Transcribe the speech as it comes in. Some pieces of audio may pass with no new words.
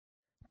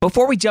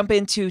Before we jump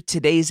into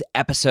today's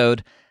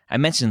episode, I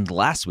mentioned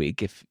last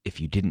week, if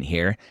you didn't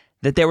hear,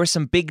 that there was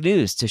some big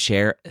news to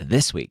share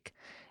this week.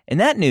 And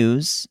that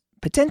news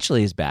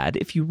potentially is bad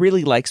if you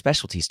really like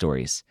specialty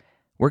stories.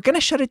 We're going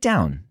to shut it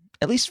down,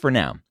 at least for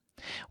now.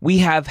 We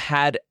have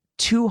had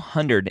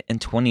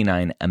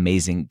 229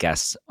 amazing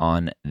guests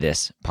on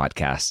this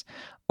podcast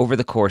over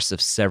the course of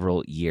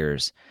several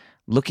years,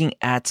 looking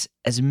at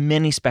as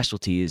many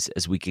specialties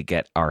as we could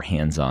get our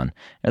hands on,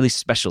 at least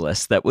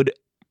specialists that would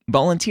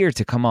volunteer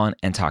to come on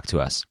and talk to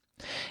us.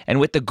 And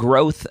with the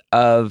growth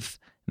of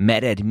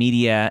MedEd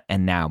Media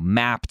and now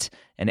Mapped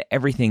and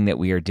everything that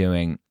we are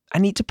doing, I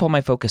need to pull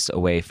my focus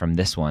away from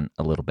this one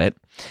a little bit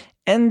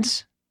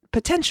and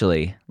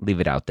potentially leave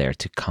it out there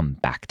to come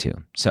back to.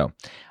 So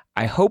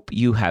I hope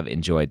you have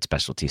enjoyed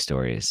specialty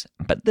stories,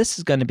 but this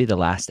is going to be the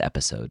last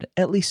episode,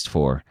 at least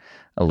for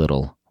a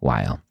little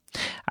while.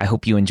 I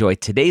hope you enjoyed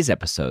today's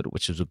episode,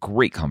 which was a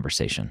great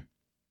conversation.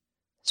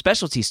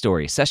 Specialty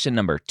Story, session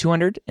number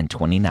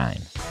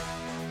 229.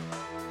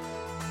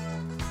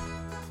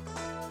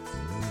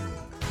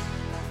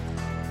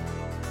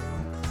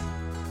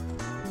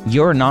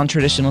 You're a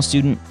non-traditional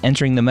student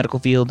entering the medical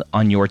field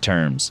on your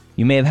terms.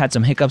 You may have had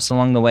some hiccups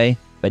along the way,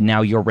 but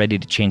now you're ready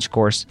to change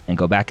course and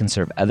go back and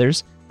serve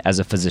others as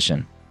a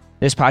physician.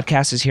 This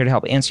podcast is here to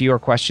help answer your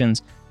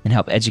questions and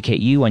help educate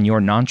you on your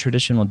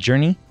non-traditional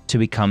journey to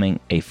becoming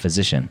a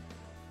physician.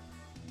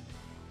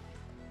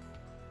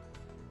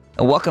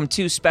 Welcome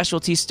to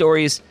Specialty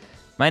Stories.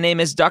 My name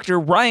is Dr.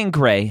 Ryan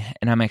Gray,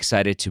 and I'm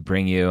excited to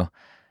bring you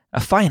a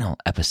final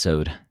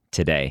episode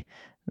today.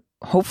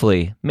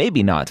 Hopefully,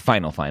 maybe not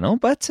final,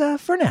 but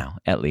for now,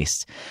 at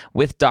least,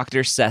 with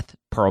Dr. Seth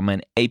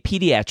Perlman, a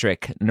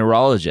pediatric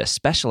neurologist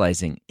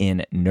specializing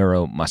in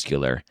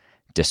neuromuscular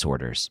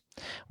disorders.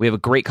 We have a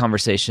great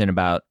conversation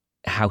about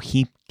how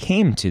he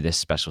came to this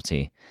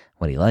specialty,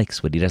 what he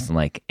likes, what he doesn't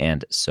like,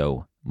 and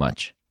so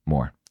much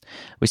more.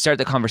 We start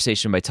the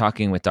conversation by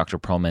talking with Dr.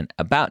 Perlman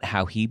about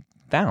how he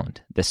found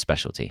this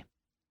specialty.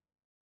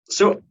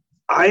 So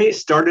I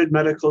started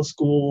medical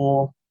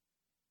school,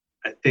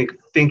 I think,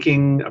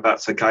 thinking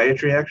about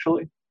psychiatry,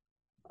 actually.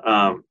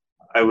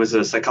 I was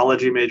a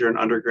psychology major in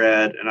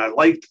undergrad, and I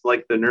liked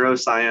the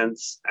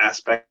neuroscience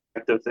aspect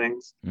of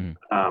things.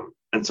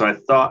 And so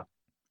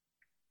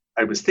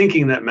I was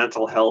thinking that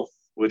mental health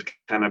would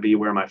kind of be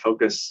where my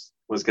focus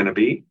was going to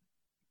be.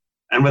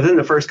 And within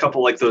the first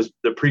couple, the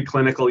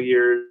preclinical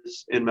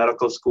years in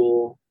medical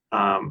school,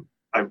 I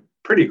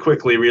pretty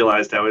quickly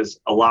realized I was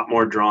a lot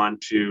more drawn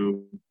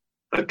to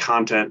the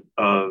content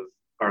of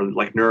our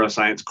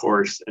neuroscience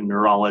course in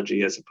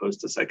neurology as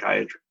opposed to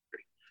psychiatry.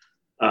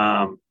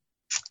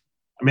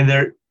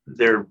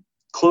 They're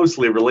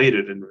closely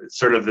related, and it's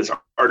sort of this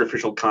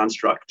artificial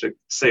construct to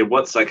say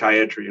what's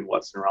psychiatry and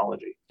what's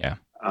neurology. Yeah.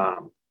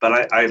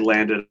 But I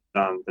landed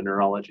on the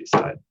neurology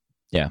side.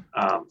 Yeah.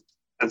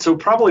 And so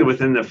probably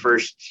within the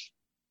first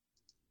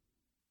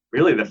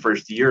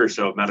year or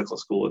so of medical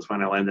school is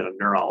when I landed on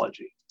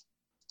neurology.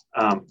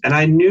 And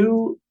I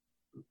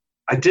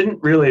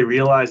didn't really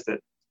realize that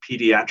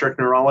pediatric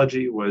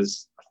neurology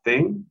was a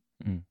thing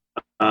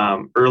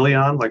early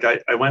on.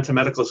 I went to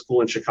medical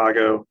school in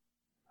Chicago.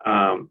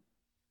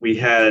 We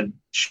had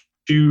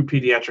 2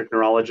 pediatric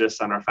neurologists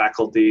on our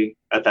faculty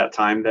at that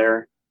time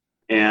there.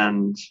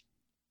 And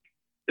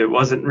it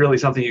wasn't really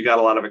something you got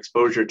a lot of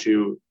exposure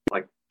to,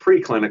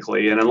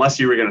 preclinically, and unless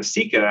you were going to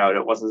seek it out,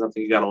 it wasn't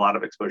something you got a lot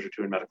of exposure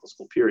to in medical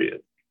school,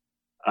 period.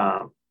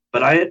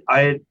 But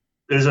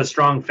there's a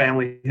strong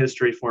family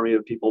history for me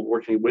of people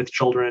working with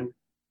children.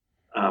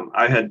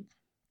 I had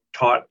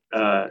taught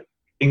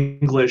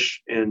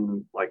English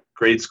in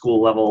grade school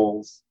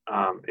levels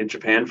in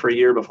Japan for a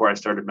year before I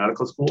started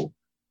medical school.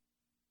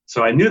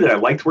 So I knew that I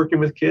liked working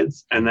with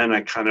kids, and then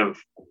I kind of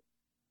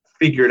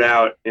figured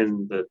out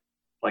in the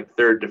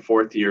 3rd to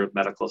 4th year of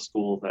medical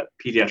school that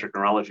pediatric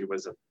neurology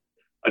was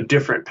a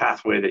different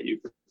pathway that you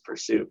could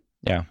pursue.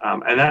 Yeah.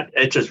 And that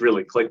it just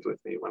really clicked with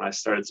me when I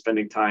started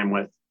spending time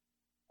with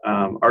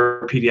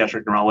our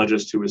pediatric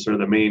neurologist, who was sort of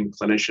the main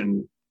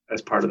clinician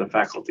as part of the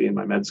faculty in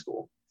my med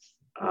school.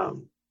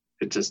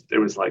 It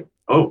was like,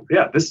 oh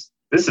yeah, this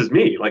is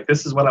me.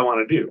 This is what I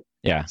want to do.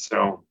 Yeah.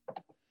 So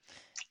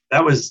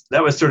that was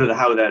sort of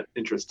how that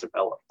interest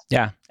developed.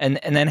 Yeah. And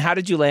then how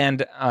did you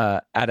land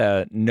at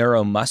a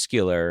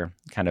neuromuscular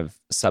kind of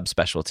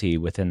subspecialty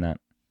within that?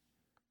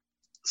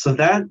 So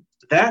that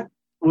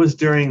was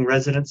during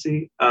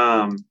residency.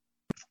 The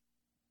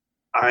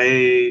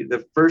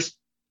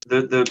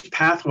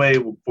pathway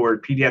for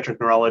pediatric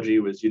neurology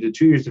was you did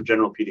 2 years of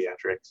general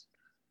pediatrics,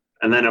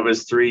 and then it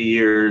was 3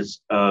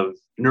 years of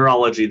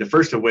neurology. The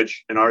first of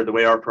which, the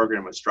way our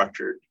program was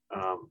structured,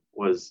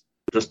 was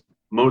just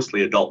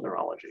mostly adult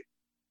neurology.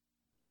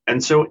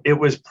 And so it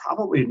was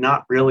probably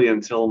not really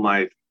until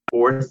my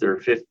 4th or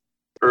 5th,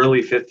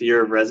 early 5th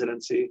year of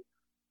residency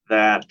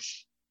that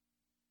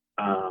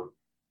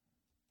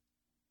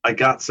I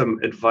got some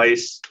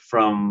advice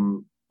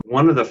from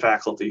one of the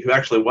faculty, who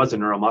actually was a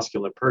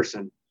neuromuscular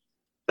person,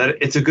 that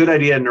it's a good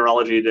idea in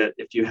neurology that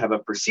if you have a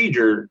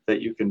procedure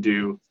that you can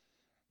do,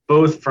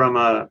 both from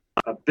a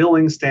a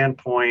billing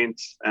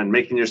standpoint and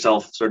making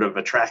yourself sort of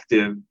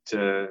attractive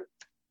to,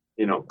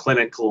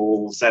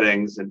 clinical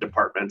settings and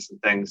departments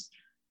and things,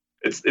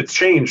 it's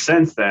changed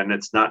since then.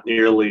 It's not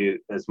nearly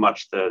as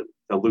much the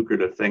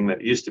lucrative thing that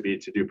it used to be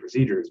to do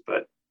procedures,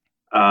 but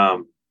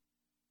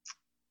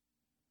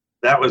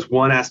that was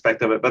one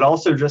aspect of it. But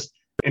also just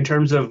in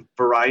terms of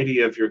variety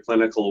of your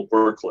clinical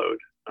workload,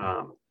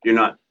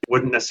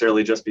 wouldn't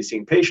necessarily just be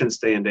seeing patients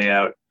day in, day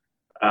out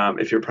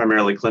if you're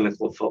primarily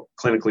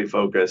clinically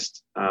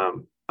focused.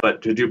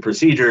 But to do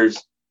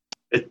procedures,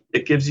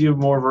 it gives you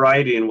more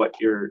variety in what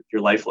your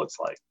life looks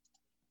like.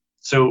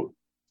 So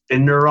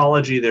in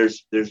neurology,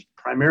 there's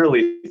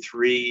primarily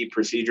 3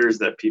 procedures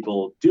that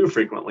people do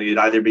frequently. It'd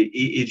either be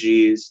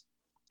EEGs,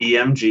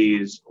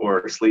 EMGs,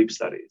 or sleep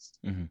studies.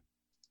 Mm-hmm.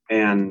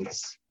 And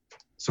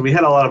so we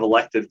had a lot of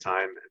elective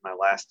time in my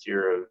last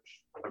year of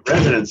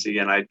residency,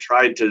 and I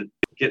tried to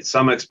get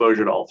some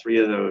exposure to all 3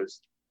 of those.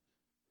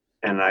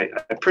 And I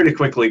pretty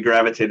quickly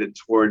gravitated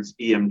towards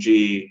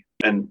EMG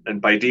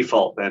and by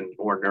default then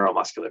more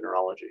neuromuscular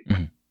neurology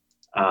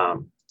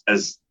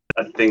as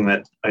a thing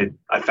that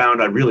I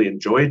found I really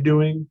enjoyed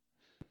doing.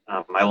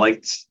 I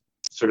liked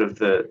sort of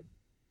the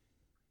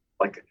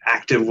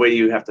active way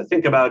you have to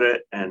think about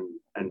it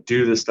and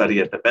do the study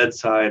at the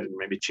bedside and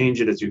maybe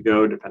change it as you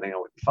go depending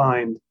on what you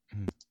find.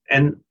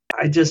 And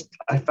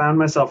I found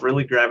myself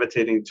really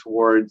gravitating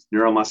towards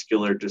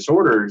neuromuscular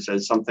disorders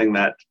as something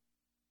that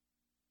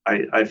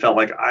I felt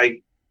like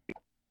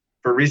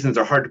for reasons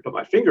are hard to put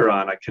my finger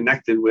on, I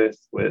connected with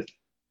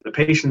the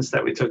patients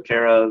that we took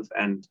care of,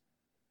 and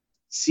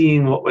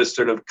seeing what was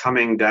sort of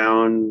coming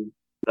down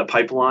the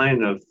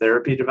pipeline of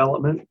therapy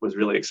development was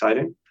really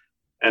exciting.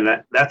 And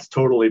that's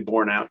totally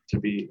borne out to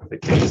be the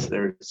case.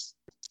 There's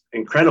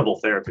incredible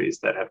therapies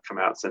that have come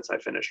out since I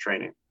finished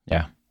training.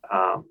 Yeah.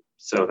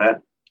 So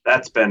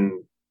that's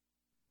been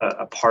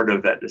a part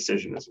of that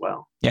decision as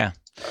well. Yeah.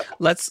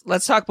 Let's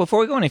talk, before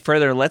we go any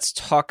further, let's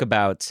talk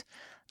about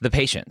the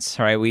patients.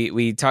 All right.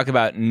 We talk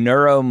about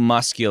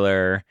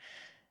neuromuscular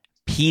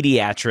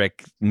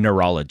pediatric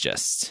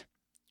neurologists.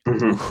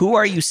 Mm-hmm. Who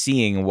are you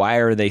seeing? Why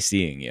are they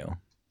seeing you?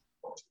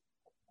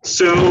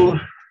 So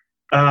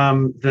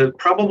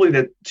probably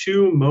the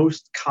 2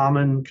 most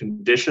common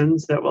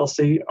conditions that we'll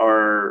see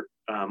are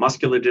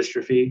muscular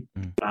dystrophy,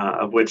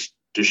 of which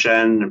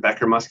Duchenne and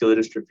Becker muscular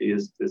dystrophy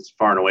is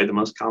far and away the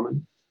most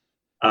common,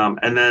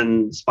 and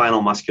then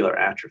spinal muscular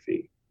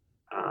atrophy.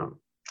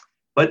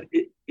 But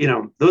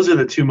those are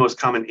the 2 most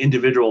common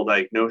individual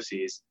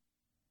diagnoses.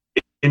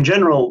 In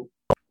general,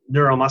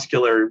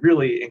 neuromuscular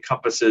really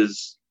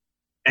encompasses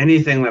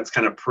anything that's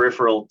kind of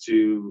peripheral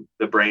to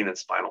the brain and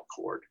spinal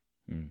cord.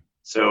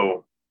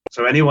 So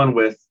anyone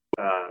with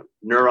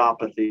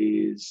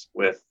neuropathies,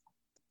 with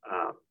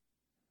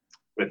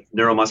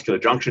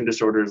neuromuscular junction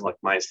disorders like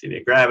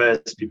myasthenia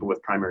gravis, people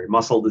with primary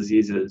muscle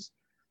diseases.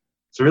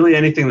 So really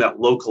anything that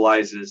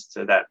localizes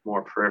to that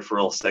more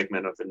peripheral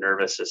segment of the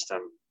nervous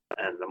system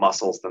and the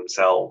muscles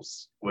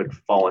themselves would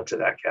fall into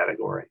that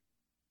category.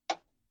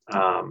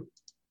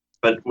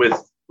 But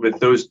with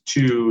those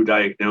 2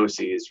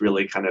 diagnoses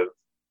really kind of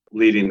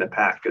leading the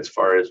pack as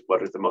far as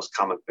what are the most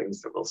common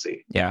things that we'll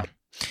see. Yeah.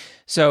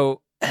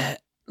 So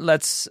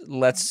let's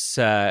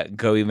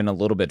go even a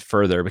little bit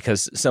further,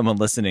 because someone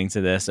listening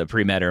to this, a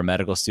pre-med or a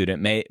medical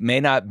student, may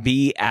not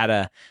be at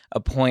a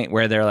point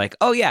where they're like,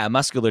 oh yeah,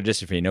 muscular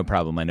dystrophy, no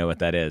problem, I know what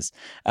that is.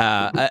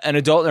 An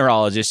adult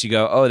neurologist, you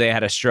go, oh, they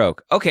had a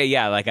stroke. Okay,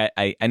 yeah, like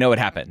I know what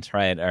happened,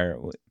 right?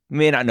 Or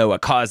may not know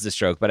what caused the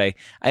stroke, but I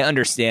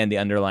understand the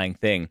underlying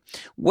thing.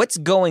 What's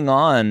going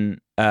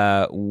on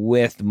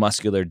with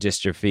muscular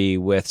dystrophy,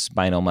 with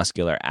spinal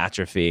muscular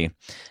atrophy,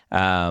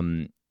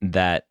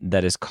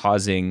 that is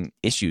causing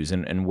issues,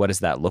 and what does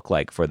that look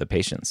like for the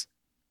patients?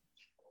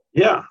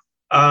 Yeah.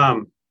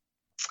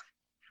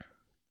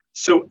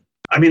 So,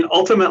 I mean,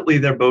 ultimately,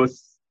 they're both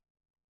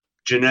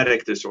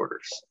genetic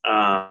disorders.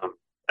 And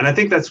I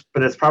think that's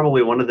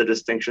probably one of the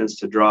distinctions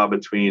to draw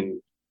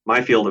between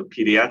my field of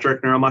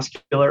pediatric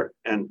neuromuscular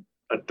and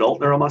adult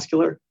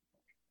neuromuscular.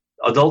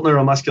 Adult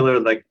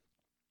neuromuscular, like,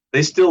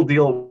 they still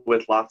deal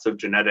with lots of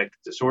genetic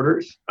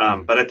disorders,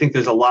 but I think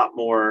there's a lot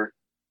more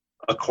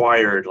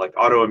acquired, like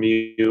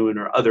autoimmune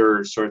or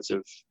other sorts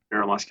of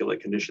neuromuscular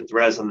conditions.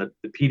 Whereas on the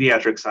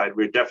pediatric side,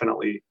 we're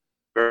definitely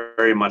very,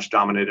 very much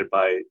dominated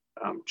by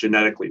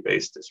genetically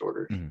based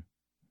disorders.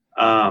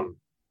 Mm-hmm.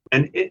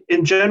 And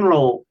in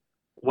general,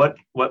 what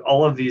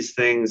all of these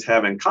things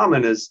have in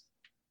common is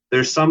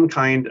there's some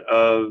kind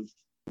of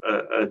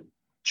a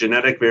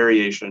genetic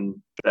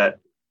variation that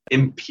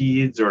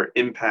impedes or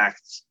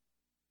impacts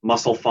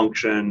muscle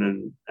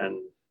function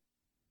and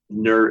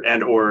nerve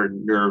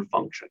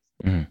function.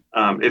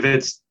 Mm-hmm. If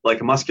it's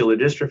like a muscular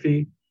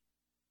dystrophy,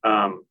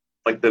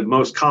 like the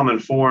most common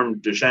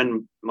form,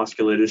 Duchenne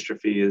muscular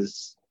dystrophy,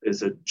 is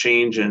a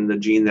change in the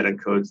gene that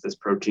encodes this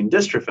protein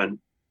dystrophin,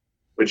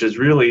 which is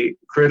really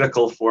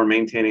critical for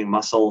maintaining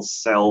muscle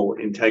cell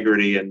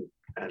integrity and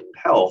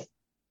health.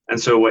 And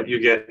so what you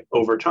get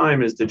over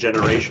time is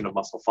degeneration of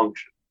muscle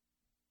function.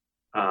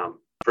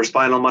 for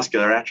spinal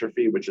muscular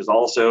atrophy, which is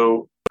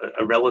also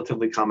a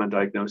relatively common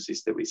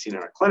diagnosis that we see in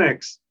our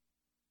clinics,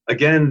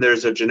 again,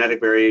 there's a genetic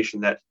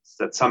variation that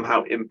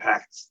somehow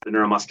impacts the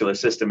neuromuscular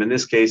system. In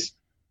this case,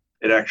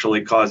 it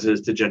actually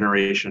causes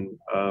degeneration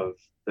of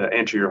the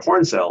anterior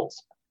horn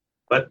cells.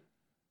 But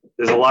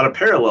there's a lot of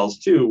parallels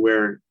too,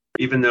 where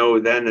even though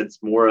then it's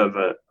more of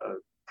a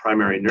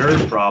primary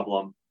nerve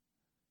problem,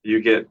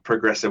 you get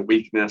progressive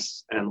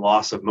weakness and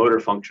loss of motor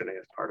functioning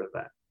as part of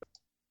that.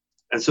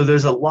 And so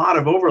there's a lot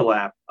of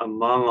overlap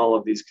among all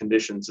of these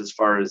conditions as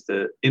far as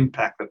the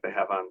impact that they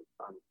have on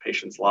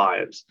patients'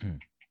 lives.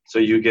 So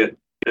you get,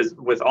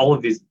 with all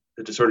of these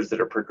disorders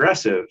that are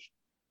progressive,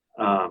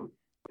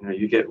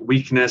 you get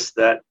weakness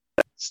that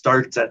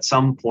starts at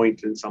some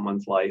point in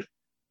someone's life.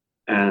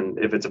 And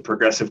if it's a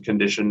progressive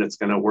condition, it's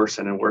going to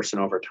worsen and worsen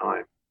over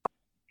time.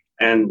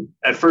 And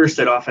at first,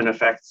 it often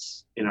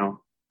affects,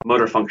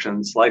 motor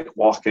functions like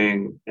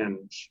walking and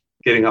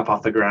getting up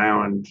off the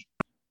ground,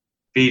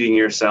 feeding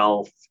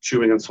yourself,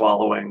 chewing and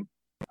swallowing.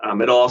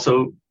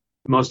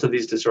 Most of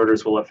these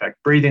disorders will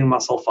affect breathing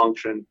muscle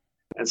function,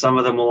 and some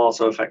of them will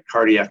also affect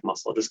cardiac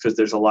muscle, just because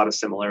there's a lot of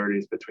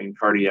similarities between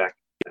cardiac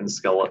and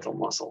skeletal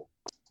muscle.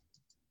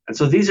 And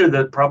so these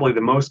are probably the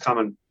most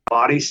common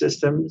body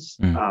systems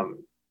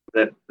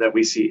that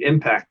we see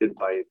impacted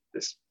by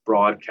this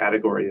broad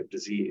category of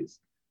disease.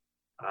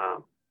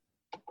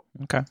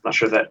 Okay. Not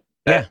sure that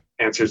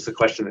answers the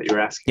question that you're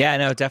asking. Yeah,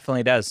 no, it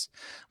definitely does.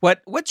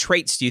 What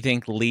traits do you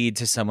think lead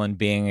to someone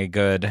being a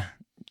good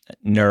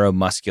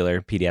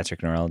neuromuscular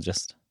pediatric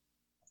neurologist?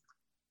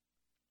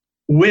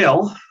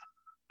 Well,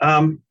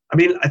 I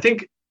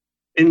think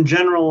in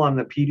general on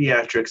the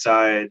pediatric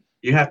side,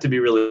 you have to be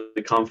really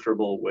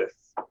comfortable with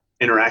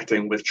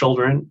interacting with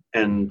children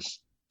and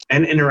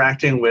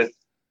interacting with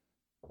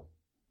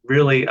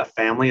really a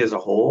family as a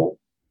whole.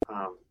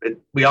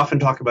 We often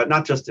talk about,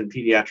 not just in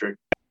pediatric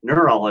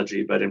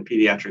neurology, but in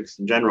pediatrics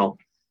in general,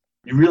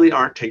 you really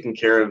aren't taking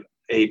care of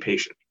a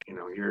patient.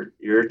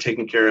 You're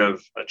taking care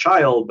of a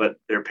child, but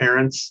their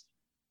parents,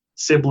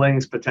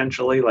 siblings,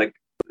 potentially, like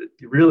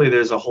really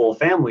there's a whole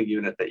family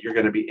unit that you're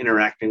going to be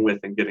interacting with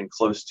and getting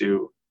close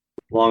to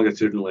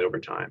longitudinally over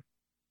time.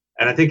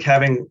 And I think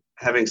having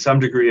some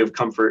degree of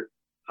comfort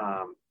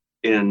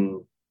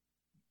in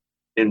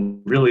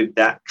really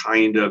that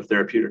kind of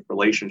therapeutic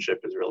relationship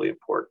is really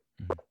important.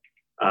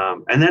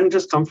 And then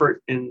just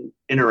comfort in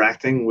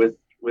interacting with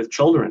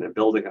children and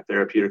building a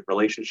therapeutic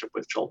relationship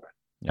with children.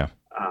 Yeah.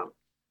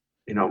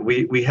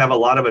 We have a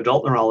lot of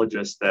adult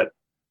neurologists that,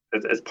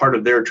 as part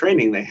of their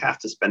training, they have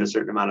to spend a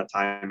certain amount of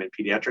time in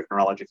pediatric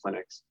neurology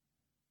clinics.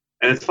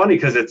 And it's funny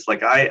because it's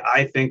like,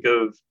 I think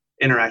of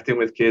interacting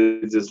with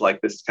kids as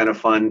like this kind of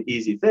fun,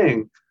 easy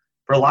thing.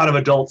 For a lot of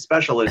adult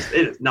specialists,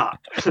 it is not.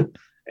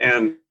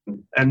 and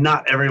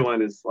not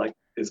everyone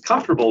is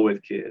comfortable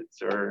with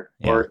kids or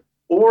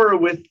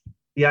with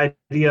the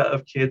idea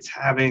of kids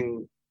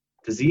having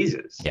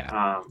diseases.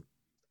 Yeah.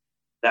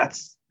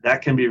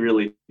 That can be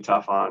really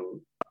tough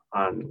on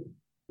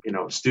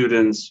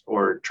students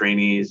or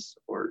trainees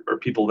or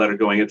people that are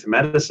going into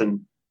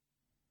medicine.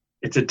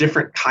 It's a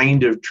different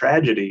kind of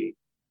tragedy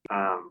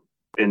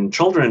in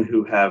children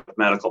who have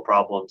medical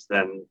problems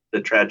than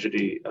the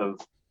tragedy of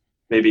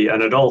maybe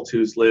an adult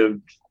who's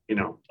lived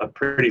a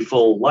pretty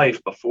full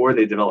life before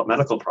they develop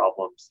medical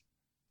problems.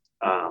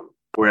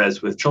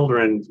 Whereas with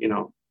children,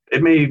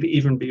 it may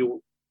even be,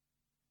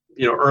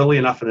 early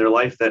enough in their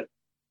life that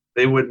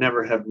they would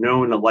never have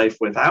known a life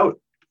without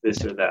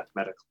this or that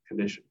medical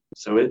condition.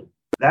 So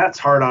that's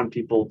hard on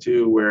people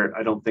too, where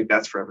I don't think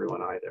that's for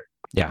everyone either.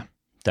 Yeah,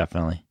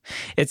 definitely.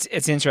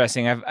 It's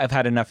interesting. I've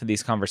had enough of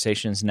these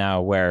conversations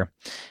now where,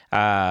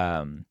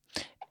 and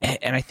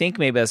I think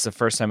maybe that's the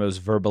first time it was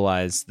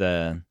verbalized,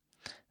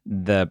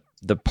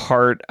 the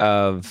part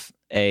of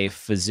a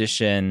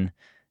physician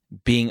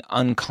being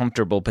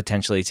uncomfortable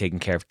potentially taking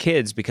care of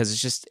kids,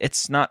 because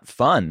it's not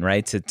fun,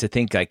 right? To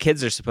think like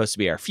kids are supposed to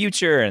be our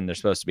future and they're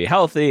supposed to be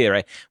healthy,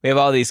 right? We have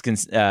all these kind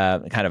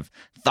of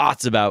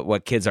thoughts about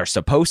what kids are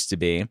supposed to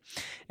be.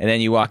 And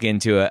then you walk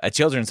into a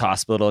children's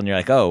hospital and you're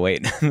like, oh,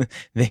 wait,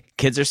 the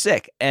kids are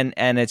sick. And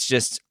it's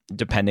just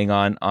depending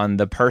on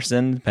the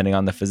person, depending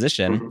on the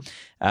physician,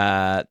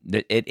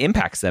 it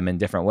impacts them in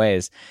different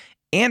ways.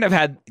 And I've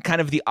had kind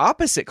of the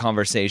opposite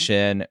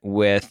conversation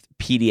with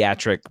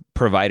pediatric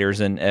providers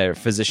and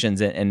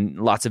physicians and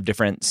lots of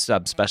different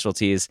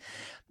subspecialties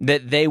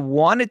that they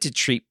wanted to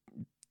treat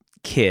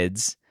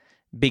kids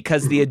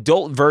because the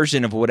adult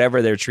version of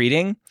whatever they're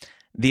treating,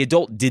 the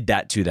adult did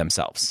that to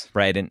themselves,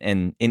 right?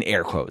 And in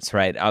air quotes,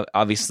 right?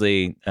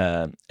 Obviously,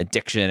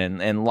 addiction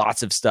and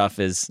lots of stuff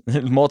is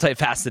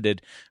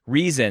multifaceted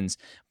reasons.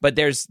 But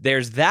there's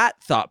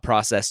that thought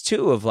process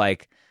too of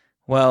like,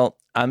 well,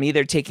 I'm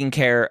either taking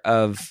care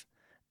of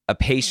a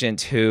patient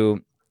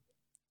who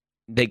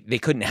they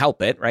couldn't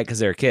help it, right, because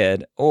they're a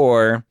kid,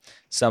 or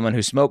someone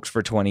who smoked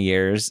for 20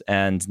 years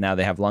and now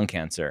they have lung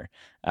cancer.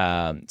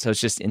 So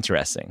it's just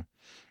interesting.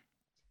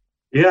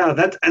 Yeah,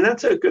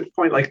 that's a good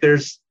point. Like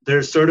there's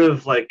sort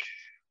of like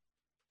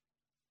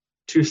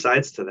two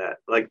sides to that.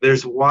 Like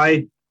there's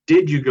why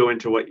did you go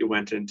into what you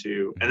went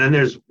into? And then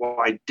there's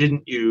why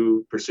didn't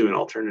you pursue an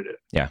alternative?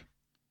 Yeah.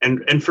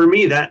 And for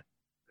me, that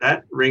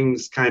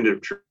rings kind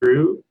of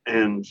true.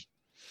 And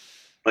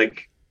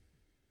like,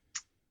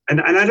 and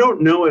I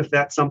don't know if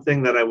that's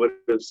something that I would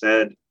have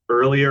said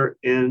earlier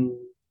in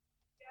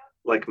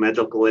like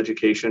medical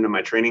education in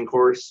my training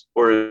course,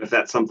 or if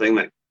that's something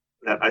that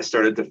I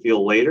started to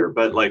feel later,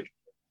 but like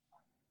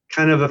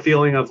kind of a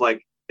feeling of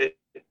like,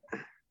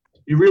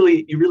 you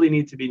really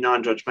need to be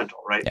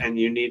non-judgmental, right? Yeah. And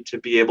you need to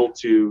be able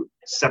to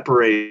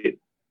separate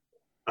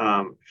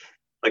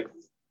like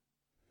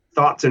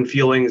thoughts and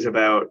feelings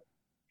about,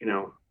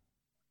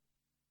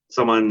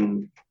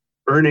 someone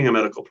earning a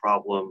medical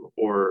problem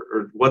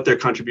or what their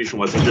contribution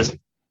was, and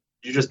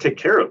you just take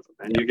care of them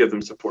and you give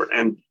them support.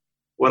 And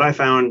what I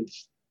found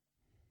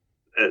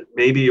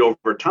maybe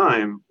over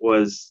time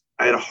was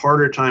I had a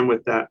harder time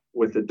with that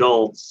with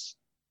adults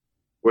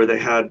where they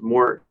had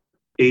more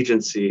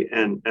agency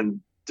and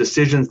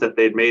decisions that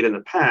they'd made in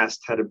the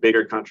past had a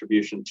bigger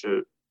contribution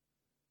to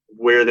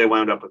where they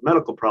wound up with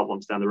medical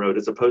problems down the road,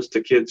 as opposed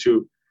to kids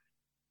who,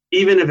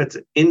 even if it's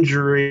an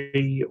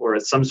injury or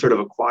it's some sort of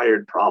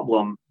acquired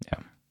problem,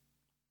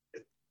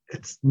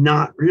 it's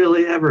not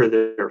really ever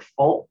their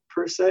fault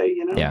per se,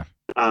 Yeah,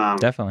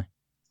 definitely.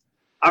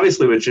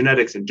 Obviously, with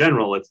genetics in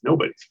general, it's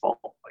nobody's fault.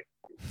 Like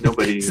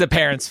nobody. It's the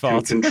parents'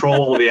 fault. Can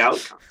control the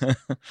outcome.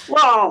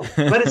 Well,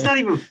 but it's not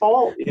even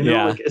fault,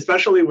 like,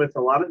 especially with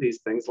a lot of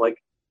these things,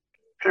 like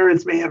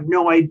parents may have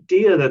no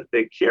idea that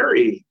they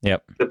carry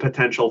the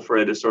potential for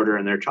a disorder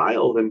in their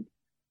child. And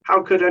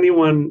how could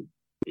anyone,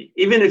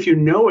 even if you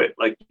know it,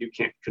 like you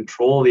can't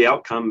control the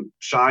outcome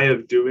shy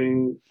of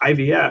doing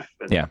IVF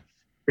and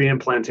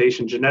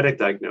pre-implantation genetic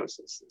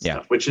diagnosis and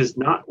stuff, which is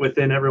not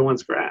within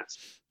everyone's grasp.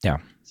 Yeah.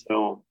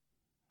 So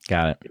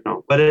got it.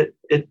 But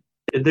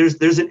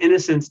there's an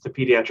innocence to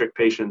pediatric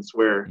patients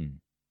where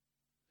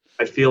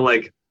I feel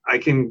like I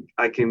can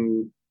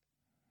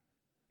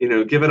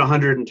give it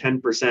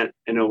 110%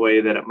 in a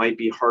way that it might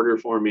be harder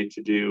for me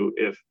to do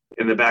if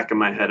in the back of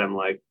my head I'm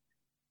like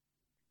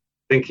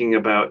thinking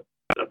about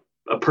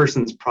a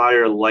person's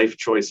prior life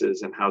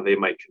choices and how they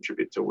might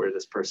contribute to where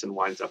this person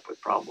winds up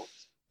with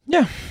problems.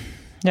 Yeah.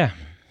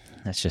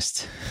 That's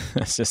just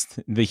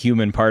the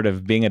human part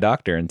of being a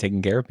doctor and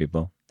taking care of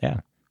people.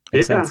 Yeah.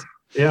 Makes sense.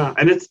 Yeah.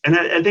 And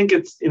I think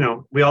it's,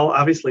 we all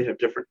obviously have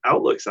different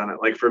outlooks on it.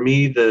 Like for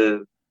me,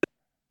 the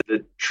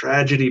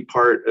tragedy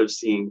part of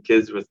seeing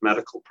kids with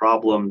medical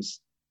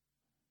problems,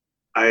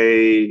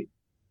 I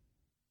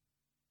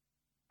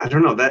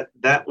don't know,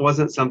 that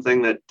wasn't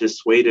something that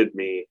dissuaded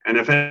me. And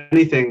if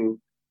anything,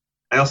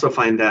 I also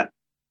find that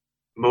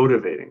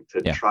motivating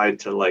to try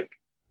to like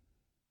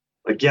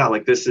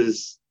this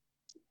is,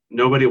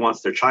 nobody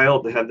wants their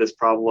child to have this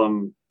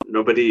problem.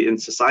 Nobody in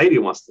society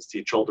wants to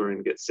see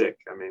children get sick.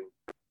 I mean,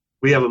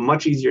 we have a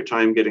much easier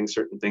time getting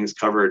certain things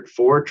covered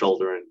for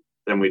children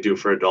than we do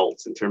for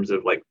adults in terms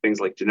of like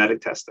things like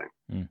genetic testing.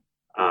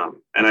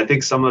 And I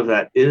think some of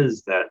that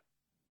is that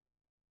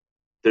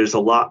there's a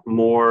lot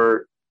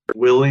more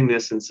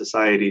willingness in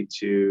society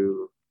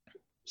to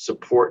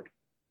support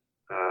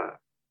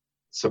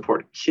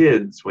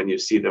kids when you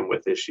see them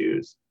with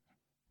issues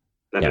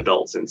than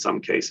adults in some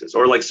cases,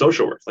 or like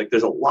social work. Like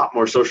there's a lot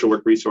more social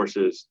work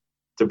resources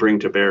to bring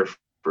to bear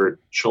for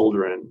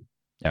children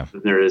than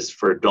there is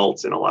for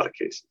adults in a lot of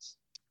cases.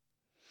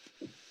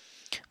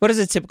 What does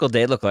a typical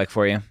day look like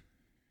for you?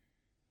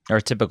 Or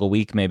a typical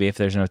week, maybe, if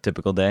there's no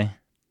typical day?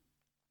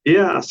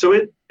 Yeah, so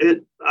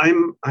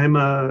I'm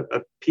a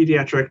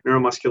pediatric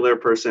neuromuscular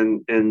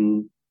person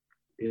in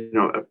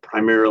a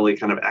primarily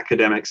kind of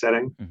academic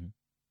setting. Mm-hmm.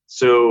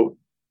 So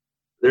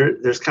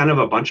there's kind of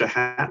a bunch of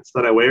hats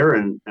that I wear,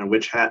 and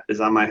which hat is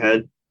on my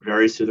head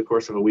varies through the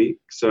course of a week.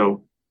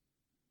 So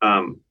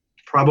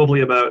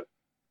probably about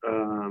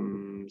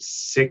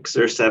 6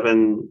 or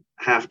 7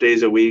 half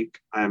days a week,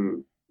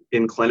 I'm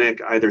in clinic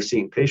either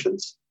seeing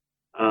patients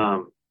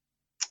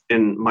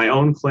in my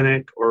own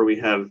clinic, or we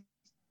have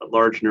a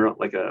large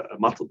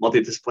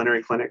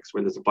multidisciplinary clinics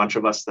where there's a bunch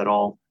of us that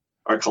all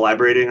are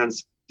collaborating on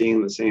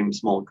seeing the same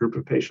small group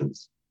of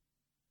patients.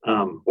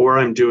 Or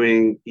I'm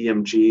doing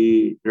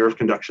EMG nerve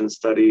conduction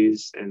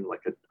studies in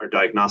like our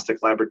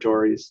diagnostic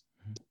laboratories.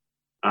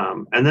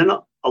 And then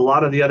a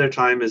lot of the other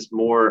time is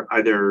more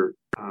either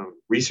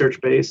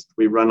research-based.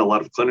 We run a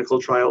lot of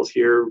clinical trials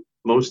here,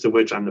 most of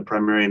which I'm the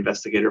primary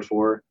investigator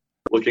for,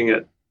 looking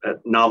at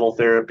novel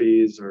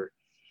therapies or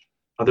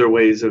other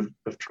ways of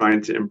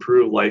trying to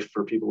improve life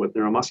for people with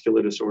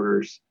neuromuscular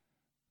disorders.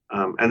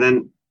 And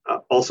then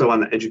also on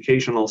the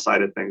educational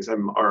side of things,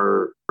 I'm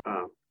our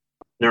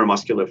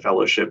neuromuscular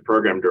fellowship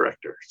program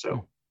director.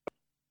 So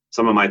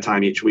some of my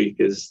time each week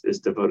is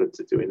devoted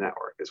to doing that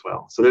work as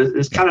well. So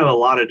there's kind of a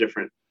lot of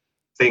different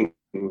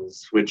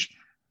things, which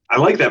I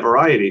like that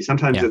variety.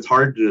 Sometimes it's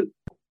hard to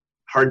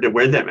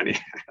wear that many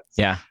hats.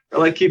 Yeah. Or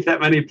like keep that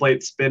many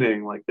plates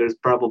spinning. Like there's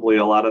probably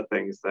a lot of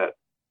things that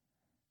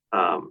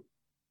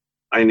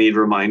I need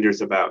reminders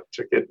about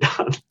to get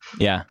done.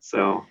 Yeah.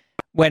 So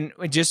When,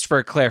 just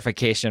for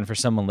clarification for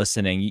someone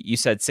listening, you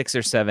said 6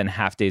 or 7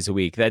 half days a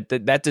week.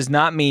 That does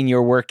not mean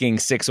you're working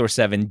 6 or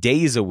 7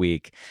 days a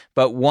week,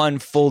 but one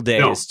full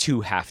day is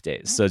 2 half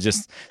days. So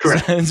just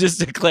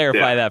to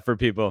clarify that for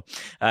people,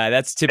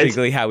 that's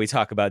typically how we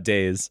talk about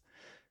days.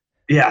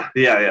 Yeah.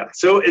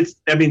 So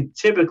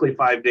typically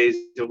 5 days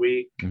a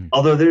week,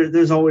 although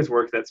there's always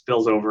work that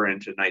spills over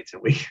into nights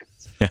and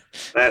weekends.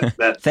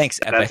 Thanks,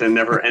 Epic. That's a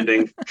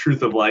never-ending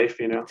truth of life,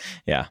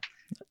 Yeah.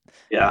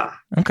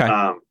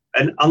 Okay.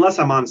 And unless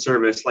I'm on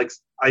service, like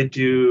I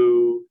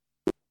do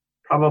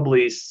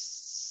probably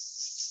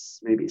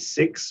maybe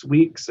 6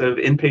 weeks of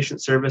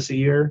inpatient service a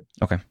year.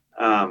 Okay.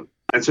 And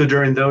so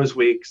during those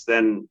weeks,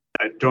 then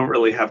I don't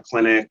really have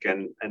clinic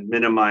and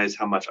minimize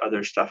how much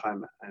other stuff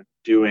I'm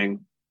doing.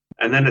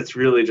 And then it's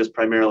really just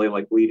primarily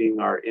like leading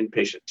our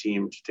inpatient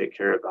team to take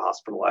care of the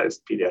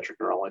hospitalized pediatric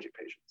neurology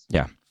patients.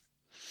 Yeah.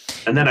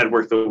 And then I'd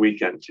work the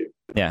weekend too.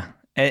 Yeah.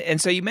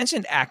 And so you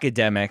mentioned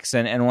academics,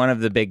 and one of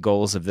the big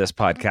goals of this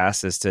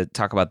podcast is to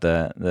talk about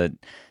the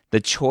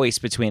choice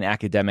between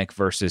academic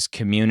versus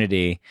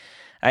community.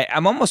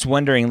 I'm almost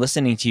wondering,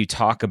 listening to you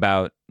talk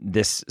about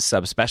this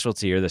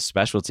subspecialty or this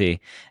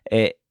specialty,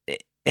 it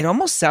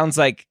almost sounds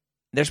like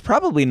there's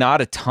probably not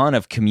a ton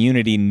of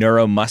community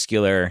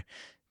neuromuscular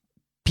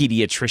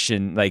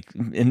pediatrician, like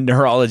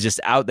neurologists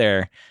out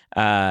there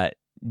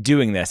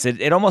doing this.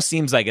 It almost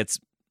seems like it's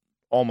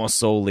almost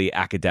solely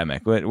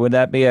academic. Would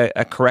that be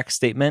a correct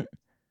statement?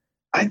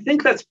 I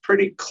think that's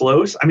pretty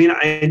close. I mean,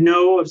 I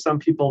know of some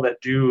people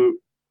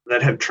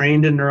that have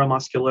trained in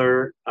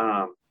neuromuscular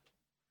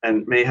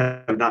and may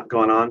have not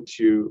gone on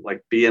to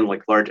like be in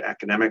like large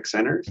academic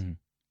centers.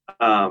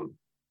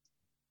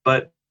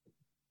 But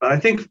I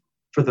think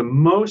for the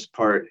most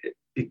part,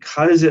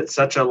 because it's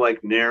such a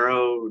like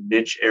narrow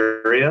niche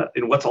area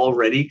in what's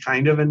already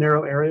kind of a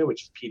narrow area,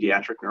 which is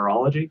pediatric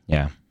neurology.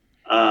 Yeah.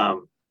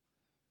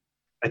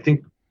 I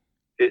think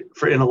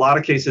in a lot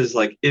of cases,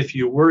 like if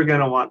you were going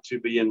to want to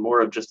be in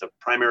more of just a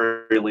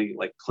primarily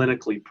like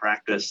clinically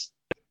practice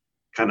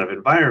kind of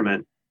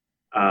environment,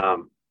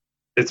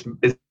 it's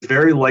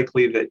very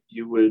likely that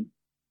you would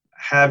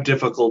have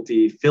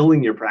difficulty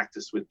filling your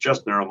practice with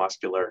just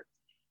neuromuscular.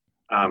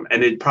 And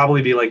it'd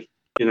probably be like,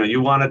 you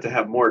wanted to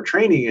have more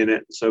training in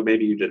it. So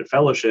maybe you did a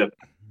fellowship,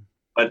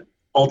 but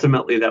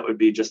ultimately that would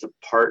be just a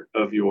part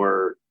of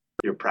your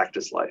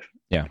practice life.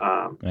 Yeah,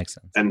 makes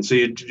sense. And so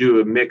you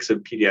do a mix of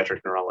pediatric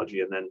neurology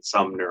and then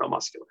some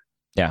neuromuscular.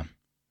 Yeah,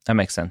 that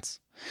makes sense.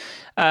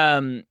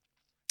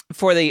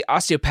 For the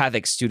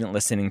osteopathic student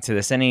listening to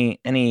this,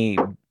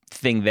 anything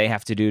they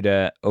have to do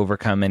to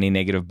overcome any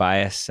negative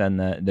bias in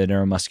the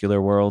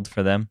neuromuscular world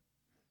for them?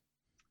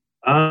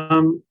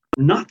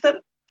 Not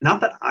that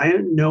I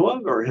know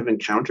of or have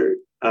encountered.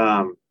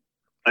 I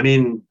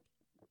mean,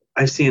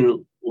 I've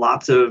seen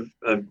lots of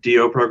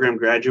DO program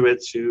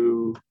graduates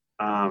who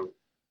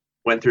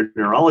went through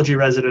neurology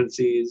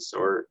residencies,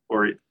 or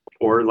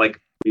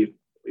like we've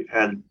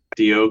had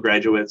DO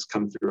graduates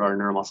come through our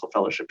neuromuscular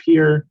fellowship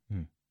here.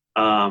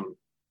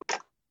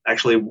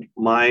 Actually,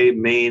 my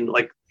main,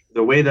 like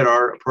the way that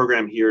our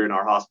program here in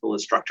our hospital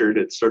is structured,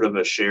 it's sort of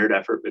a shared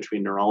effort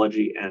between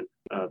neurology and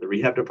the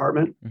rehab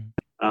department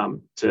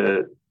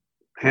to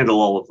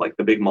handle all of like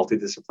the big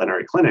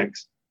multidisciplinary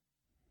clinics.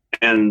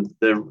 And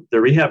the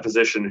rehab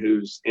physician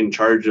who's in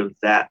charge of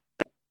that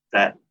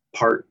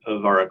part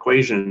of our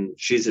equation,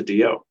 she's a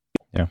DO.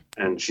 Yeah.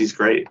 And she's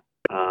great.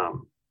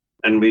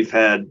 And we've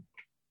had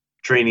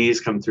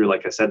trainees come through,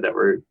 like I said,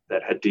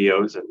 that had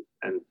DOs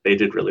and they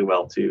did really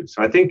well too.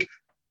 So I think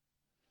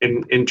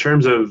in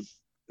terms of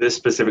this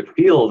specific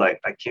field, I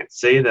can't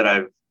say that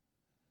I've,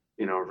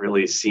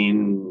 really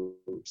seen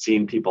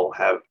people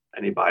have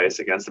any bias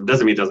against them.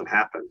 Doesn't mean it doesn't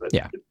happen, but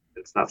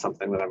it's not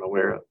something that I'm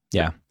aware of.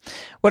 Yeah.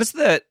 What does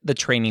the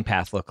training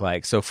path look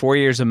like? So 4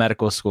 years of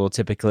medical school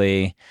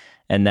typically,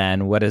 and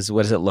then what does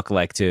it look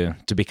like to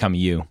become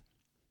you?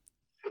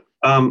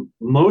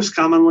 Most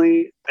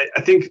commonly,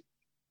 I think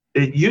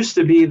it used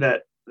to be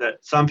that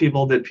some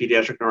people did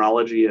pediatric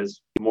neurology as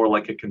more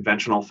like a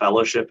conventional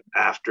fellowship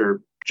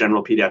after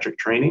general pediatric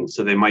training.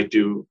 So they might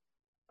do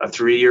a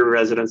 3-year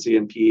residency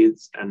in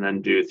peds and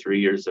then do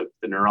 3 years of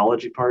the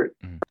neurology part.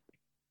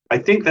 I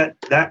think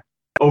that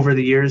over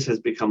the years has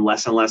become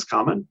less and less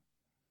common.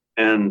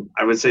 And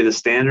I would say the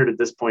standard at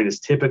this point is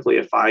typically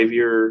a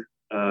 5-year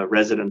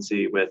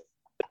residency with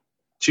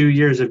 2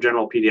 years of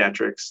general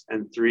pediatrics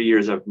and 3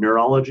 years of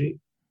neurology,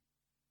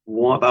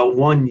 about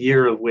 1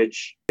 year of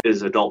which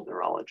is adult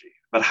neurology.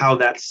 But how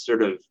that's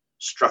sort of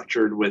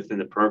structured within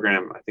the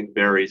program, I think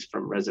varies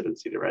from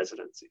residency to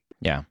residency.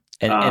 Yeah.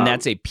 And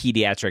that's a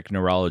pediatric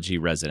neurology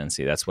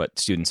residency. That's what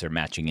students are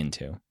matching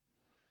into.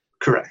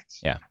 Correct.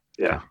 Yeah.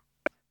 Yeah.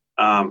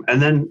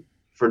 And then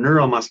for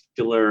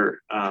neuromuscular,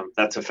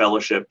 that's a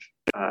fellowship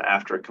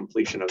after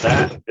completion of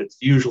that. It's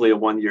usually a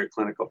 1-year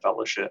clinical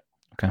fellowship.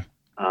 Okay.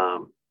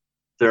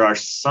 There are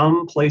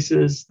some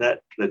places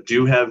that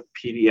do have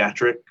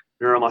pediatric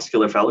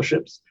neuromuscular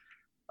fellowships.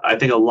 I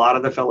think a lot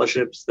of the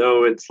fellowships,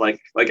 though, it's like,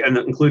 and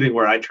including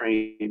where I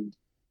trained,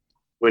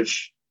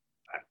 which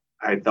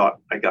I thought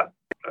I got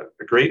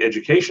a great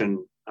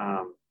education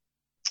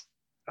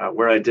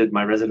where I did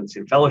my residency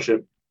and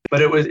fellowship,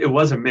 but it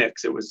was a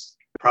mix. It was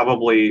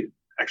probably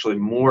actually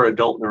more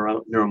adult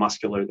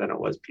neuromuscular than it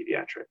was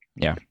pediatric.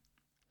 Yeah.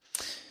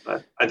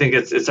 But I think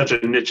it's such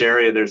a niche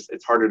area.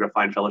 It's harder to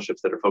find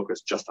fellowships that are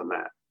focused just on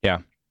that. Yeah,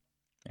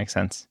 makes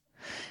sense.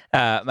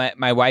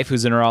 My wife,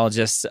 who's a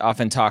neurologist,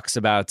 often talks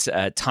about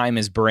time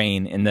is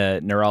brain in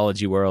the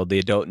neurology world, the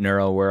adult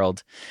neuro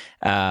world.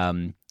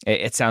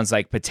 It sounds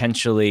like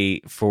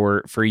potentially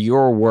for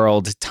your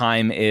world,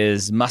 time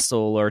is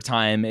muscle or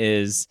time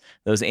is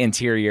those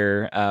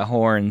anterior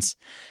horns.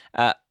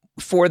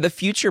 For the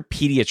future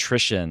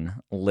pediatrician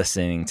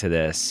listening to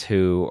this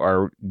who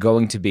are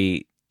going to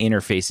be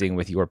interfacing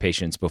with your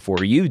patients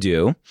before you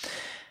do,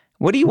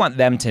 what do you want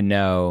them to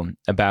know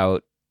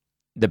about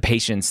the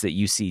patients that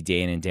you see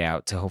day in and day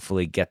out to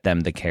hopefully get them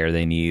the care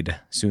they need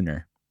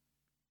sooner?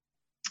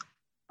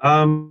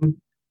 I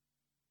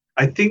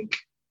think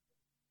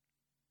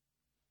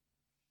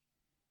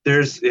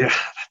so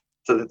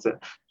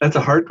that's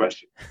a hard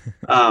question.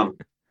 I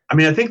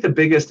mean, I think the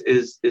biggest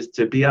is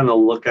to be on the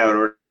lookout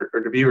or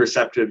to be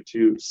receptive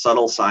to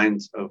subtle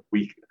signs of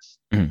weakness.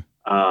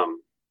 Mm-hmm.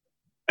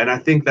 And I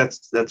think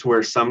that's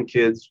where some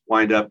kids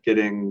wind up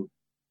getting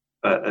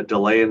a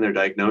delay in their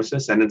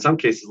diagnosis. And in some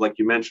cases, like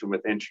you mentioned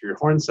with anterior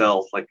horn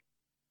cells, like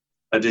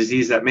a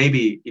disease that may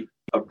be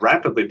a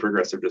rapidly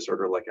progressive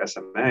disorder like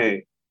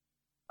SMA,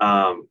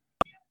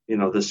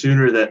 the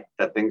sooner that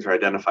things are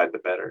identified, the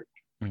better.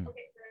 Mm.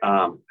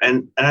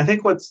 And I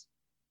think what's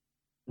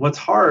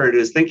hard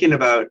is thinking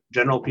about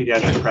general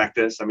pediatric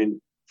practice. I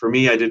mean, for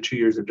me, I did 2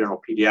 years of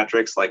general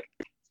pediatrics. Like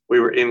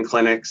we were in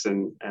clinics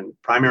and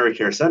primary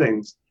care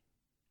settings.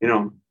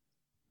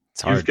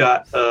 You've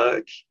got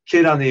a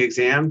kid on the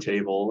exam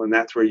table and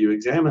that's where you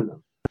examine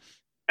them.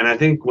 And I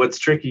think what's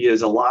tricky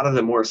is a lot of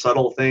the more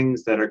subtle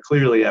things that are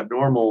clearly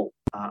abnormal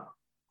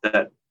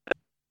that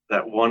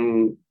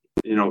one,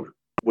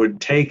 would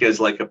take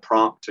as like a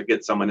prompt to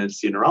get someone in to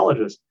see a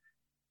neurologist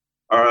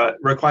are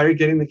require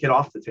getting the kid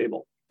off the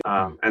table.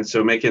 And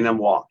so making them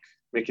walk,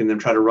 making them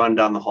try to run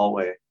down the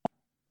hallway,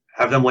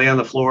 have them lay on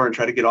the floor and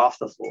try to get off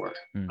the floor.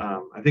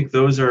 I think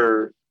those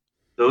are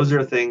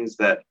things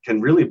that can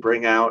really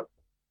bring out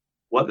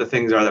what the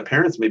things are that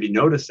parents may be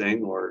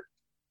noticing or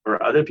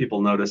other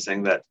people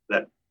noticing that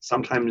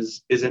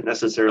sometimes isn't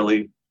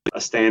necessarily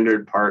a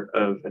standard part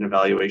of an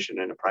evaluation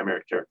in a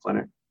primary care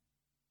clinic.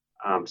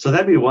 So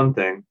that'd be one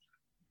thing.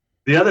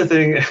 The other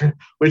thing,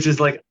 which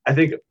is like, I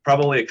think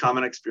probably a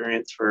common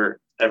experience for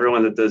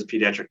everyone that does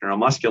pediatric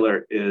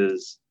neuromuscular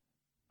is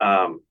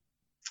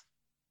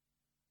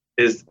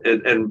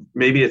and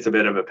maybe it's a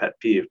bit of a pet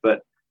peeve,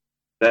 but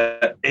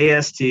that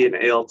AST and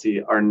ALT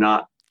are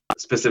not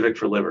specific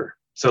for liver.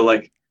 So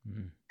like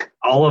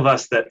all of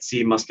us that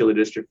see muscular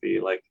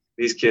dystrophy, like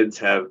these kids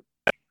have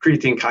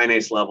creatine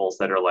kinase levels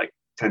that are like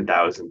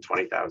 10,000,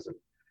 20,000.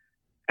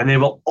 And they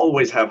will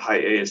always have high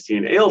AST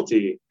and ALT.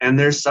 And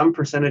there's some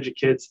percentage of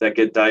kids that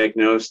get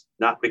diagnosed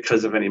not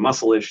because of any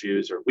muscle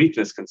issues or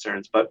weakness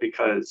concerns, but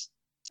because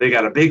they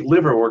got a big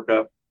liver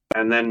workup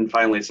and then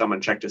finally someone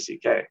checked a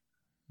CK.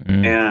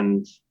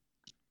 And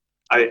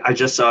I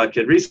just saw a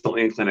kid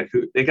recently in clinic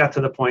who they got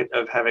to the point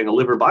of having a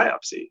liver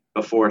biopsy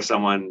before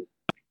someone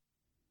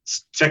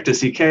checked a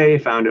CK,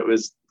 found it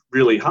was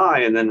really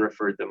high, and then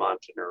referred them on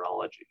to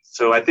neurology.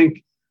 So I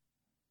think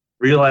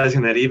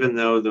realizing that even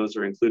though those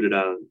are included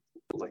on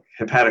like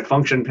hepatic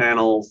function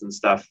panels and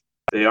stuff,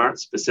 they aren't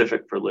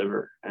specific for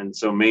liver. And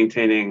so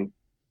maintaining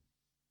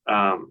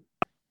a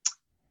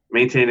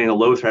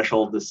low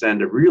threshold to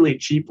send a really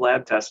cheap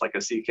lab test like a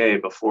CK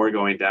before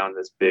going down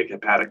this big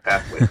hepatic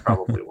pathway is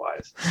probably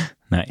wise.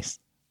 Nice.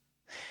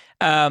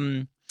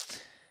 What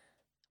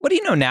do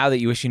you know now that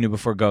you wish you knew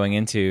before going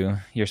into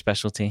your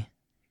specialty?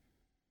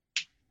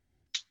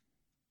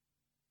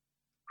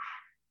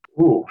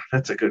 Ooh,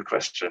 that's a good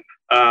question.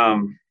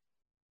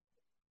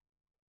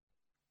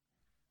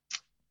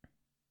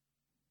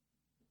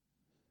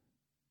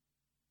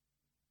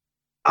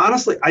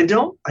 Honestly, I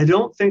don't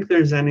think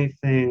there's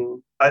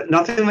anything,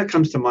 nothing that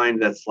comes to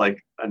mind that's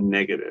like a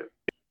negative.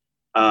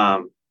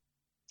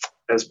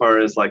 As far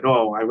as like,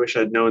 oh, I wish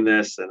I'd known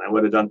this and I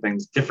would have done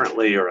things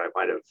differently, or I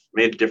might have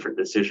made different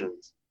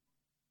decisions.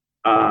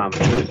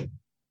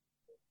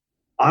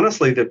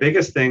 Honestly, the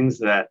biggest things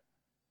that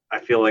I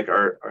feel like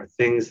are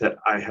things that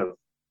I have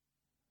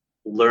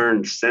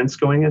learned since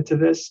going into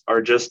this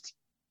are just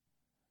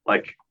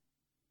like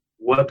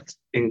what's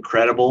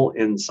incredible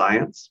in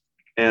science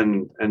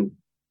and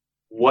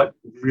what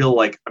real,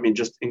 like, I mean,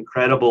 just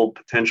incredible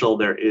potential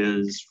there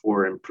is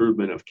for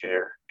improvement of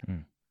care.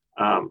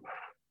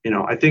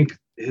 I think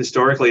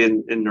historically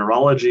in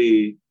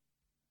neurology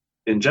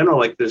in general,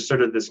 like there's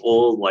sort of this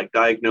old like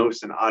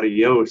diagnose and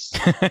adios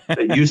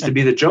that used to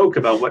be the joke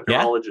about what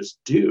neurologists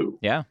do.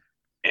 Yeah.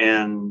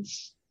 And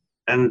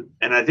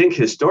I think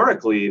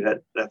historically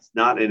that's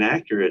not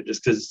inaccurate,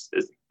 just because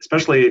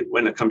especially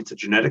when it comes to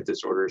genetic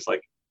disorders,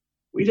 like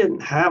we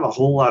didn't have a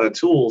whole lot of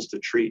tools to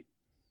treat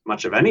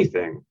much of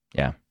anything.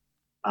 Yeah.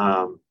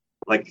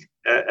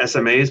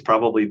 SMA is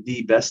probably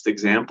the best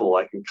example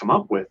I can come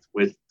up with,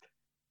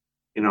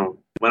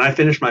 when I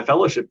finished my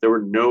fellowship, there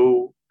were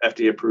no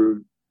FDA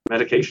approved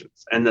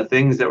medications, and the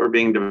things that were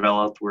being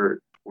developed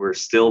were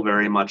still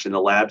very much in the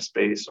lab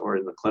space or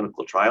in the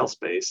clinical trial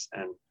space.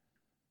 And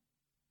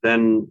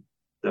then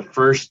the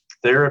first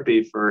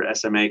therapy for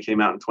SMA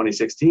came out in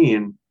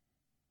 2016.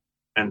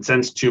 And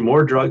since 2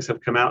 more drugs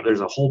have come out,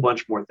 there's a whole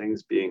bunch more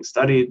things being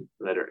studied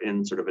that are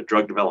in sort of a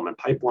drug development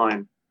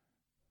pipeline.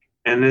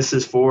 And this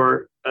is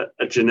for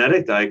a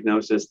genetic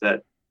diagnosis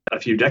that a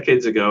few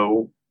decades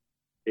ago,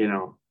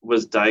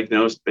 was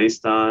diagnosed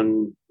based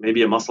on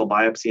maybe a muscle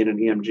biopsy and an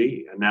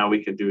EMG. And now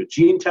we can do a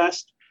gene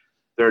test.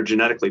 There are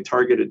genetically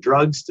targeted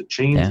drugs to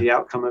change the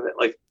outcome of it.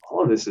 Like,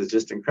 all of this is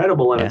just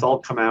incredible. And it's all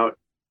come out,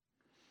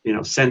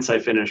 since I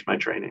finished my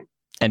training.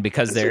 And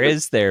because there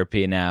is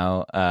therapy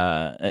now,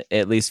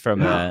 at least from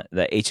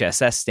the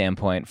HSS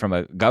standpoint, from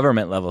a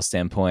government level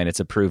standpoint, it's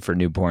approved for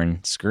newborn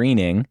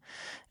screening.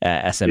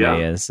 SMA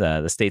is.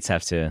 The states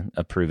have to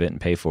approve it and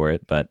pay for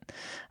it. But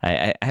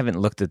I haven't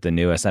looked at the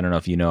newest. I don't know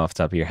if you know off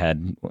the top of your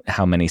head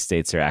how many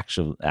states are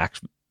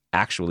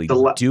actually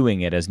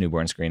doing it as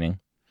newborn screening.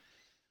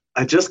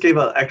 I just gave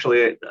a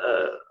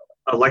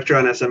lecture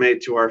on SMA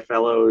to our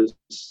fellows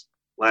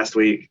last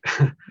week.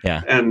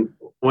 Yeah. And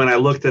when I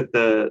looked at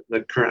the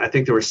current, I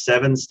think there were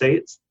 7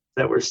 states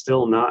that were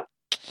still not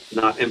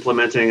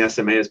implementing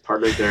SMA as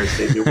part of their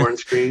state newborn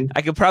screen.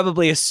 I could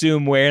probably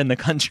assume where in the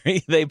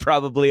country they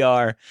probably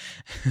are.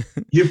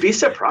 You'd be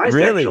surprised,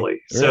 really?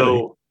 Actually.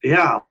 So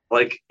yeah,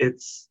 like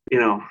it's,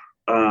 the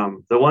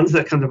ones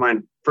that come to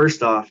mind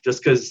first off,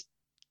 just because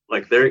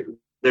like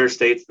they're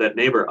states that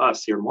neighbor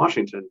us here in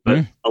Washington,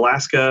 but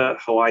Alaska,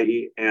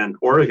 Hawaii, and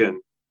Oregon,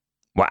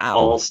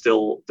 all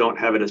still don't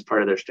have it as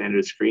part of their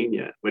standard screen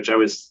yet, which I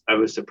was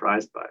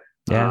surprised by.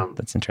 Yeah,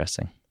 that's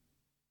interesting.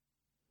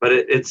 But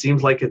it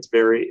seems like it's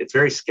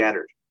very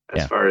scattered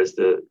as far as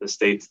the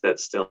states that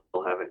still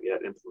haven't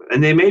yet implemented,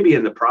 and they may be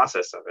in the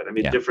process of it. I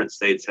mean, different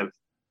states have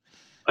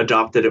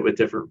adopted it with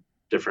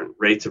different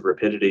rates of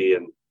rapidity,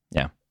 and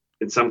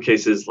in some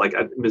cases, like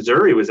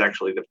Missouri was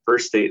actually the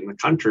first state in the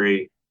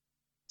country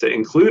to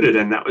include it,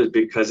 and that was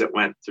because it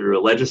went through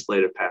a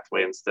legislative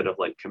pathway instead of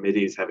like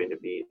committees having to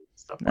meet and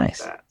stuff like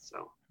that.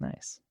 So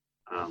nice.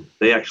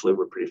 They actually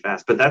were pretty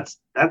fast, but that's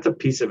a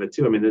piece of it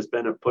too. I mean, there's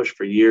been a push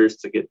for years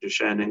to get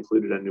Duchenne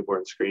included on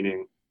newborn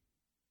screening.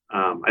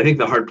 I think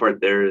the hard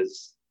part there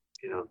is,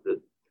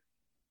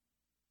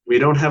 we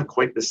don't have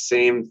quite the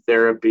same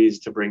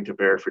therapies to bring to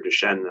bear for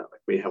Duchenne that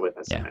like we have with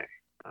SMA,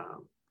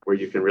 where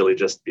you can really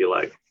just be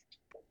like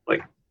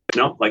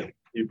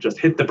you just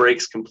hit the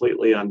brakes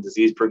completely on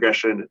disease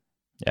progression.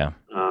 Yeah.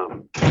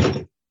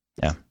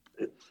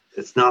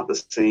 It's not the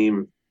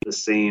same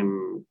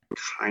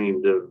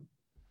kind of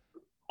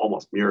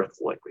almost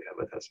miracle like we have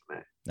with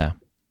SMA. Yeah.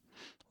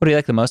 What do you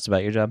like the most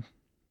about your job?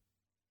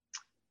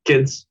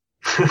 Kids,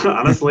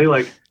 honestly,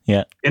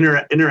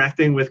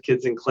 interacting with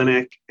kids in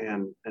clinic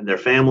and their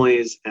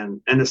families,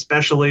 and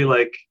especially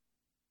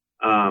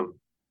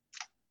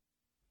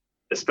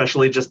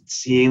especially just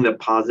seeing the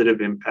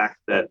positive impact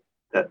that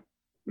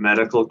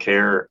medical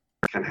care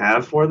can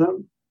have for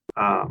them.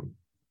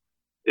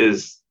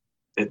 Is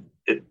it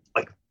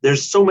like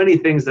there's so many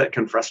things that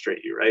can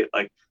frustrate you, right?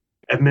 Like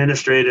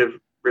administrative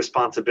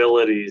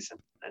responsibilities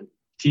and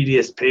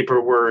tedious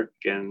paperwork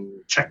and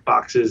check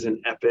boxes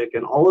and Epic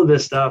and all of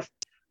this stuff.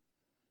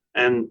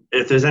 And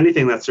if there's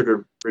anything that's sort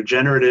of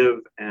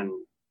regenerative and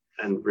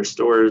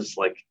restores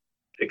like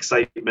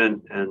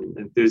excitement and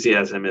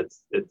enthusiasm,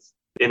 it's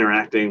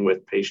interacting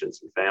with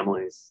patients and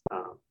families.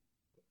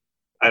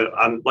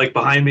 I'm like,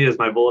 behind me is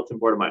my bulletin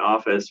board in my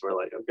office where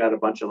like I've got a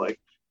bunch of like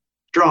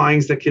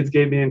drawings that kids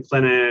gave me in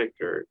clinic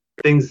or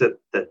things that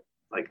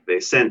like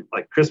they sent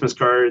like Christmas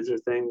cards or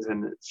things,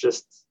 and it's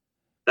just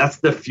that's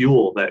the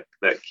fuel that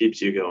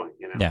keeps you going,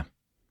 Yeah.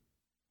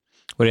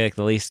 What do you like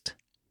the least?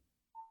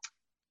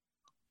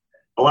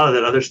 A lot of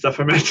that other stuff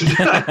I mentioned.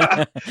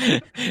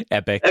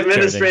 Epic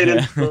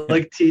administrative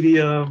like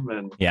tedium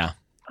and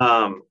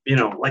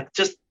like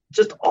just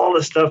all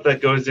the stuff that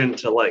goes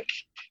into like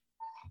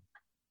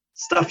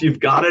stuff you've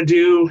got to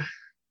do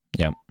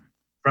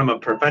from a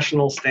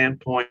professional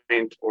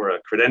standpoint or a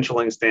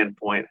credentialing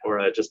standpoint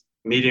or just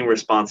meeting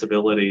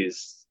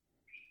responsibilities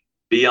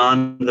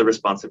beyond the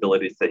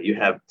responsibilities that you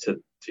have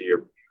to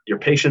your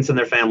patients and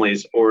their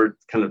families or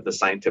kind of the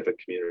scientific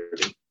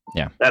community.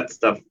 Yeah. That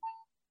stuff,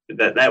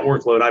 that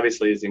workload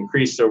obviously is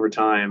increased over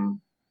time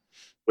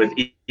with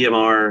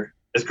EMR.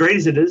 As great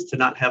as it is to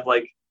not have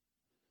like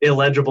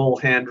illegible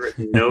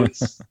handwritten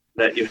notes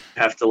that you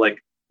have to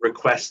like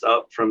request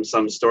up from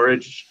some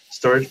storage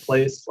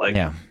place, like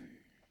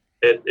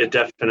it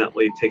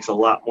definitely takes a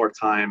lot more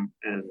time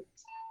and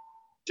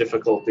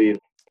difficulty.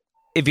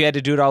 If you had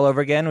to do it all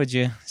over again, would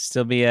you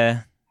still be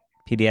a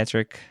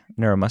pediatric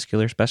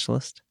neuromuscular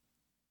specialist?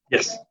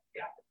 Yes.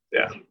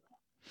 Yeah,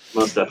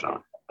 most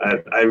definitely.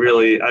 I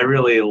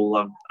really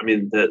love, I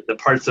mean, the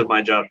parts of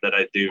my job that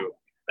I do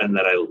and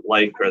that I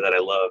like or that I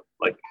love,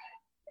 like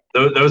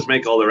those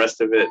make all the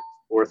rest of it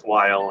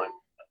worthwhile.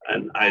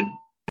 And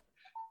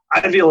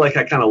I feel like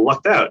I kind of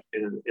lucked out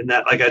in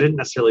that, like, I didn't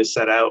necessarily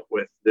set out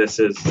with this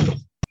as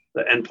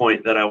the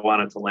endpoint that I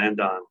wanted to land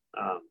on.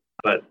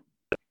 But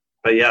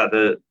yeah,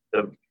 the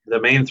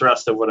main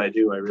thrust of what I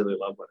do, I really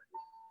love what I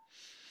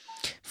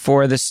do.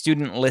 For the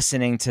student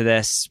listening to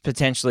this,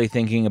 potentially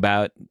thinking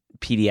about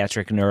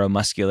pediatric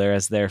neuromuscular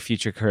as their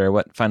future career,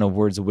 what final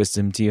words of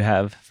wisdom do you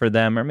have for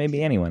them, or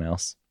maybe anyone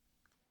else?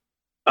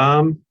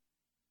 I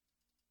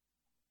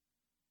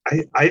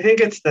think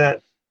it's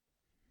that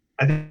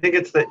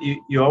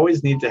you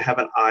always need to have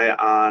an eye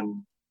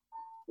on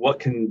what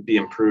can be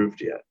improved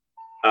yet.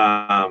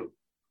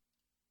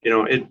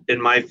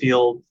 In my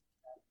field,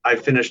 I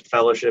finished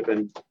fellowship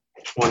in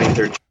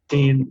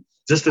 2013.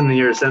 Just in the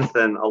years since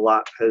then, a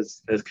lot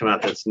has come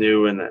out that's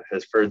new and that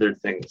has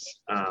furthered things.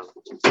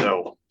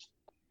 So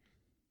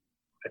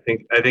I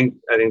think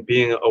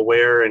being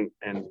aware and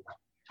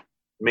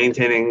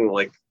maintaining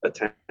like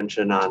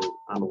attention on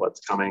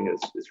what's coming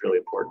is really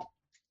important.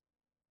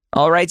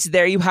 All right, so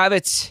there you have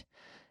it.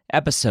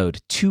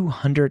 Episode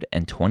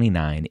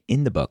 229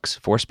 in the books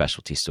for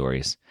Specialty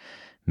Stories.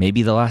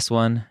 Maybe the last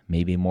one,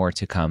 maybe more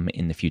to come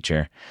in the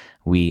future.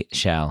 We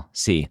shall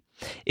see.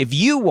 If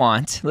you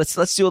want, let's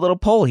do a little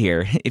poll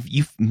here. If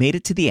you've made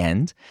it to the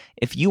end,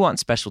 if you want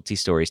Specialty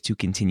Stories to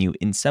continue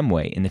in some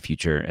way in the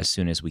future as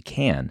soon as we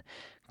can,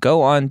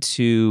 go on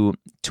to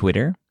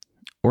Twitter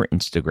or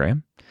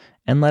Instagram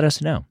and let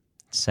us know.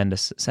 Send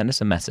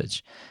us a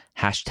message.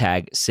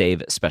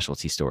 #save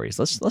specialty stories.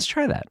 Let's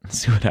try that and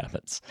see what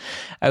happens.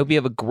 I hope you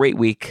have a great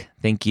week.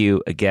 Thank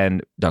you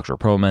again, Dr.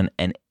 Perlman,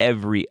 and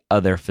every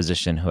other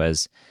physician who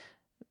has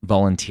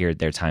volunteered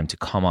their time to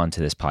come on to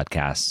this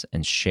podcast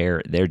and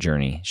share their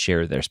journey,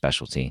 share their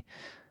specialty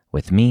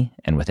with me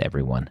and with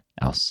everyone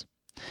else.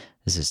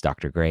 This is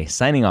Dr. Gray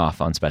signing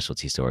off on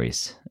Specialty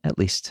Stories, at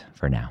least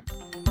for now.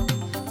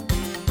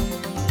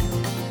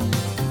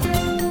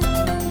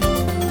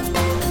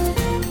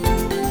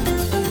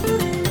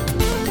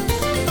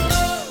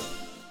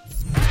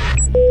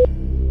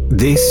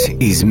 This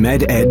is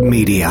MedEd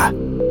Media.